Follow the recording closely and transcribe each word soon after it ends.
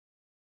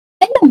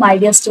Hello my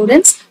dear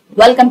students,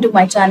 welcome to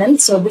my channel.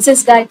 So this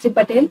is Gayathri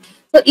Patel.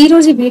 So ee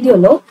roju video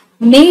lo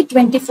May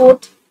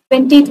 24th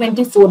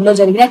 2024 లో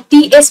జరిగిన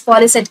TS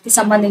Polycet కి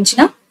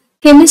సంబంధించిన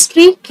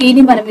chemistry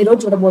కీని మనం ఈ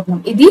రోజు చూడబోతున్నాం.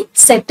 ఇది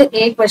సెట్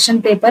ఏ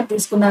క్వశ్చన్ పేపర్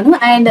తీసుకున్నాను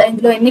అండ్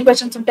ఇందులో ఎన్ని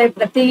క్వశ్చన్స్ ఉంటాయి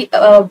ప్రతి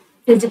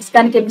ఫిజిక్స్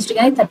కానీ కెమిస్ట్రీ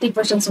కానీ 30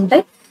 క్వశ్చన్స్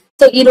ఉంటాయి.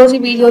 సో ఈ రోజు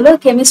వీడియోలో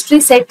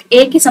కెమిస్ట్రీ సెట్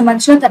ఏ కి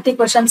సంబంధించిన 30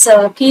 క్వశ్చన్స్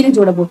కీని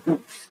చూడబోతున్నాం.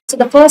 So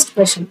the first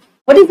question,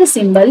 what is the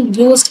symbol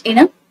used in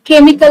a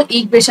chemical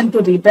equation to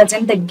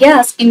represent the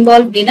gas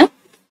involved in a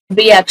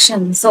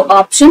reaction? So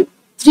option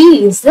 3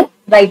 is the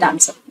right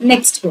answer.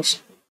 Next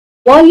question,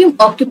 volume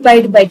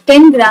occupied by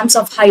 10 grams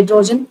of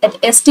hydrogen at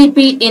STP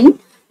in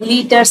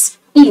liters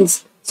is.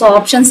 So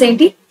options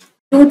ఏంటి?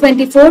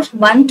 224,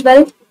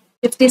 112,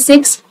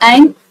 56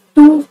 and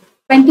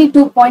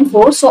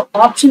 222.4. So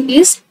option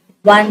is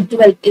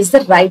 112 is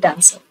the right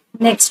answer.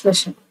 Next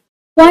question,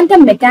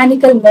 quantum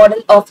mechanical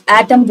model of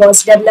atom was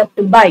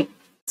developed by.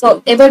 So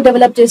ever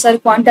developed చేశారు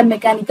quantum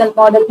mechanical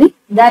model ని?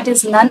 That is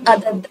none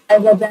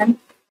other than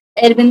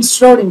Erwin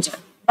Schrödinger,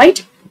 right?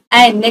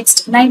 And next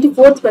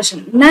 94th question,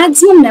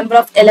 maximum number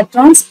of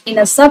electrons in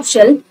a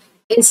subshell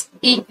is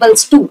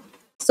equals to.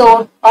 So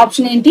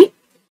option ఏంటి?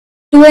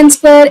 2n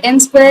square, n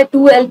square,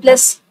 2l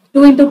plus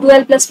 2 into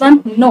 2l plus 1.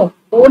 No,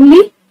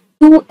 only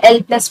 2l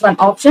plus 1.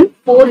 Option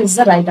 4 is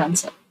the right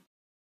answer.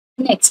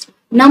 Next,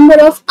 number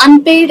of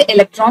unpaired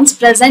electrons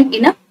present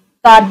in a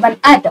carbon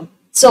atom.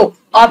 So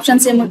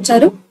options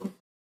ఏమొచ్చారు?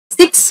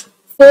 6,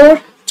 4,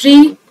 3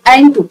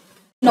 and 2.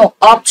 No,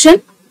 option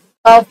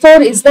 4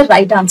 is the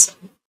right answer.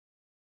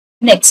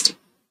 Next,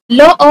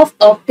 law of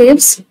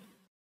octaves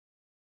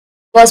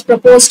was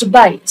proposed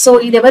by. So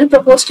ఇది ఎవరు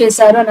propose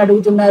చేశారు అని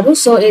అడుగుతున్నారు.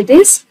 So it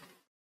is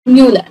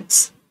Newlands.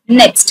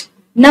 Next,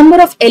 number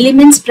of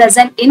elements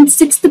present in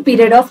 6th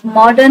period of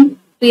modern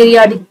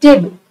periodic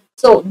table.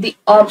 So the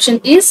option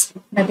is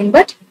nothing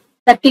but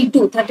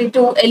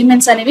 32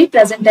 elements అనేవి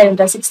present అయి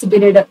ఉంటాయి 6th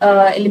period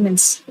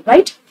elements,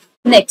 right?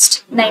 Next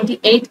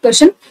 98th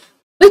question,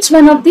 which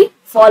one of the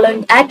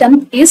following atom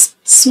is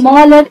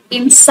smaller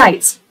in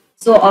size?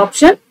 So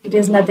option, it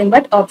is nothing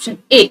but option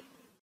A,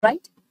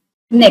 right?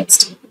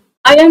 Next,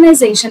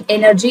 ionization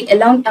energy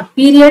along a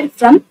period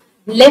from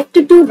left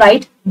to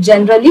right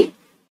generally,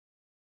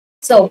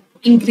 so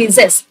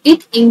increases,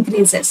 it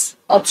increases.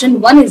 Option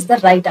 1 is the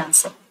right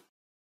answer.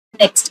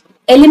 Next,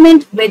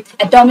 element with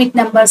atomic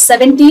number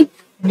 70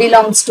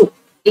 belongs to.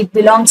 It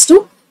belongs to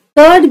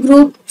third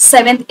group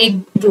 7th A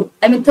group.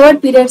 Third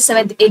period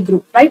 7th A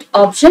group, right?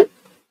 Option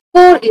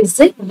 4 is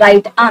the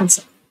right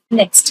answer.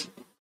 Next,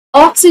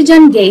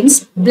 oxygen gains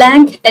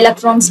blank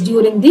electrons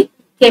during the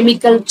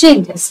chemical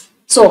changes.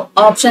 So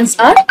options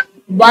are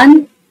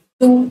 1,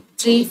 2,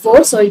 3,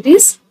 4. So it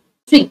is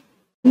 3.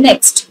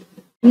 Next,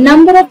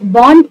 number of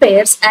bond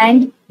pairs and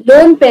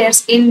lone pairs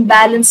in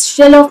balanced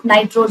shell of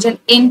nitrogen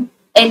in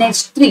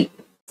NH3.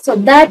 So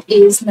that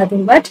is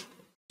nothing but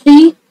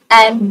 3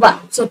 and 1.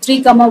 So 3,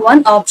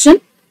 1, option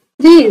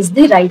 3 is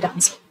the right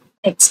answer.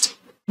 Next,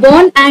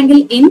 bond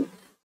angle in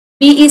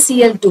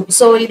PeCl2.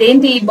 So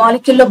ఇదేంటి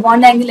molecule లో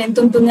bond angle ఎంత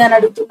ఉంటుంది అని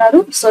అడుగుతున్నారు.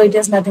 So it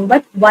is nothing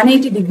but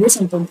 180 degrees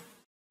ఉంటుంది.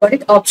 Got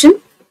it? Option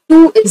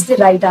 2 is the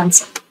right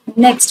answer.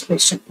 Next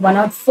question,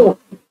 104.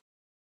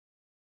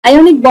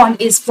 Ionic bond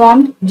is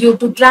formed due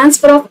to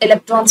transfer of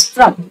electrons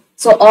from.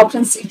 So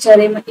options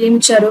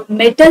ఇచ్చారు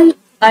metal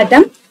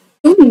atom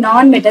to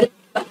non-metal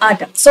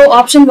atom. So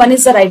option 1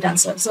 is the right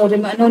answer. So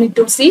no need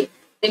to see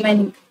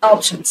remaining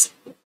options.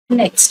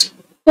 Next,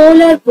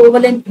 polar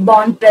covalent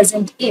bond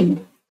present in.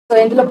 So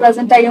ఎందులో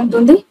present అయి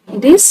ఉంటుంది?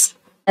 It is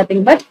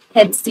nothing but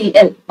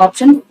HCl.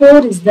 Option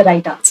 4 is the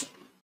right answer.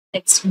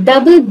 Next,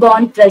 double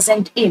bond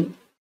present in.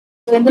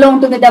 So ఎందులో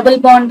ఉంటుంది double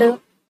bond?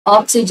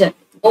 Oxygen,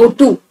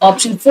 O2.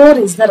 Option 4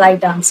 is the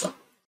right answer.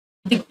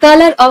 The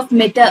color of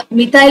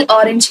methyl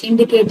orange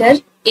indicator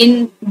in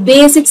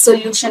basic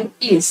solution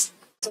is.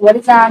 So what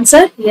is the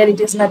answer? Here it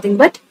is nothing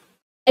but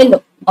yellow.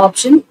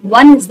 Option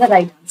 1 is the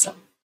right answer.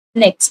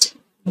 Next,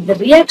 the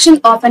reaction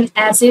of an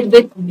acid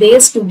with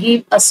base to give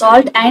a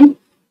salt and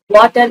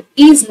water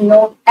is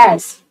known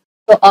as.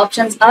 So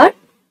options are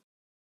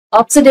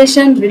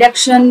oxidation,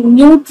 reduction,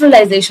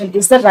 neutralization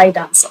is the right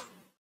answer.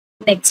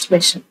 Next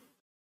question,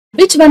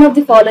 which one of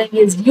the following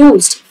is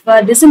used for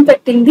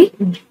disinfecting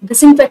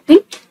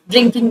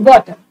drinking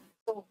water?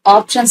 So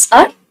options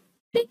are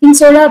baking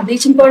soda,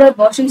 bleaching powder,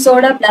 washing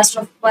soda, plaster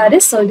of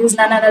Paris. So it is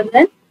none other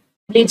than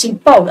bleaching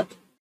powder,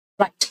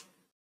 right?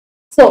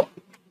 So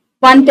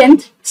 1/10.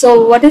 So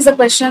what is the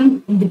question?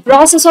 The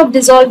process of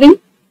dissolving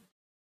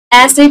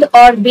acid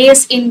or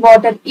base in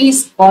water is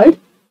called.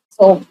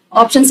 So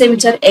options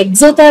which are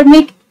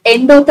exothermic,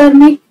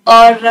 endothermic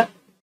or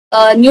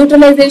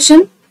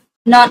neutralization.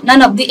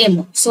 None of the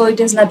emo. So it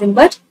is nothing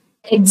but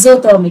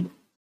exothermic,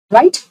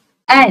 right?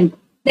 And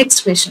next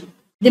question,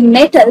 the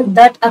metal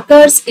that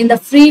occurs in the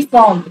free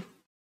form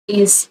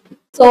is.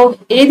 So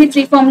ఏది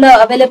free form లో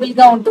available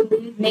గా ఉంటుంది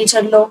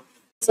nature లో?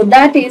 So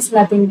that is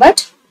nothing but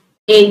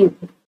Au,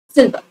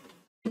 silver.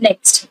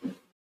 Next,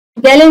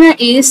 galena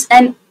is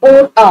an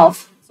ore of.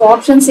 So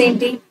options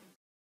ఏంటి?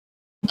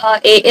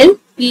 Al,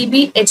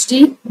 Pb,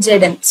 Hd,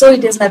 Zn. So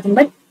it is nothing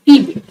but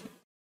Pb.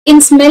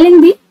 In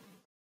smelling the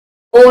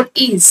ore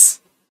is.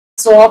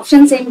 So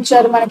options em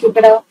icharu manaki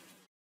ikkada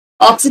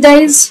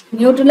oxidized,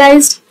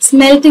 neutralized,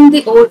 smelting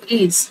the ore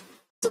is.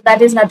 So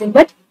that is nothing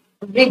but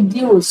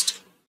reduced.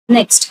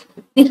 Next,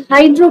 the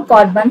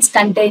hydrocarbons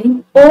containing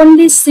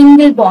only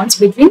single bonds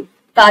between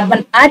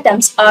carbon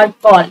atoms are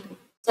called.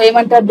 So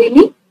emantaru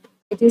దీన్ని?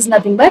 It is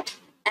nothing but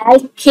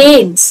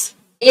alkanes.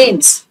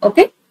 Anes.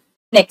 Okay.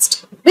 Next,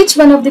 which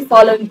one of the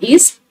following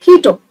is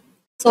keto?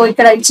 So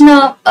ఇక్కడ ఇచ్చిన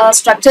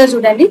structure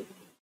చూడండి.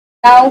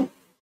 Now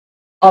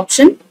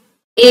option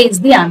A is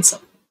the answer.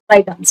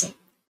 Right answer.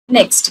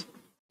 Next,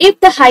 if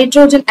the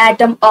hydrogen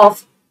atom of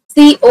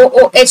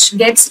COOH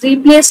gets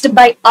replaced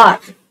by R,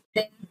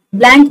 then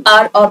blank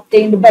are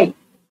obtained by.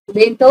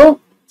 దీంతో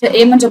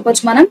ఏమని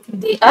చెప్పొచ్చు మనం?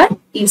 They are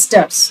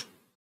esters.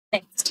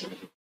 Next,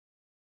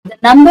 the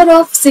number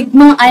of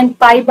sigma and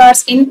pi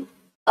bars in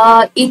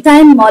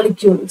ethane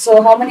molecule. So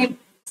how many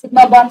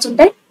sigma bonds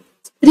ఉంటాయి?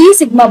 3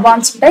 sigma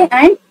bonds ఉంటాయి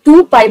and 2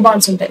 pi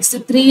bonds ఉంటాయి. So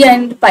 3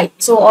 and pi.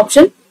 So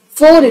option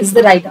 4 is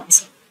the right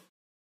answer.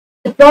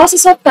 The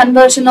process of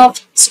conversion of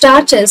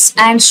starches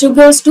and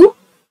sugars to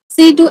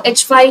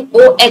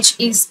C2H5OH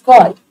is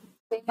called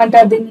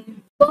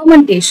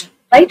fermentation,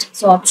 right?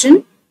 So option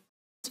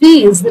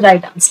 3 is the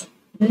right answer.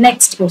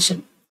 Next question.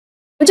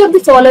 Which of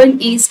the following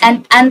is an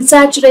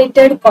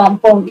unsaturated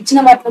compound?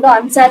 Ichina vaatlo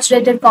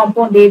unsaturated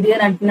compound edi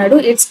ani antunnadu.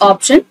 It's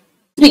option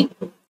 3.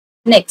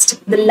 Next,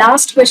 the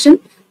last question.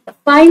 The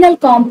final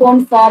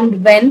compound formed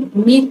when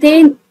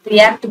methane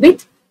react with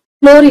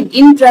chlorine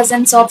in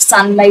presence of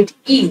sunlight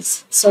is.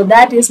 So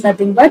that is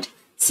nothing but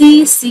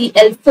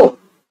CCl4.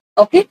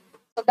 Okay.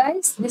 So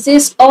guys, this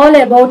is all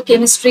about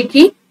chemistry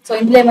key. So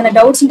ఇందులో ఏమైనా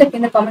doubts ఉంటే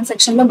కింద comment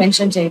section లో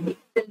mention చేయండి.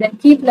 Till then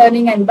keep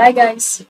learning and bye guys.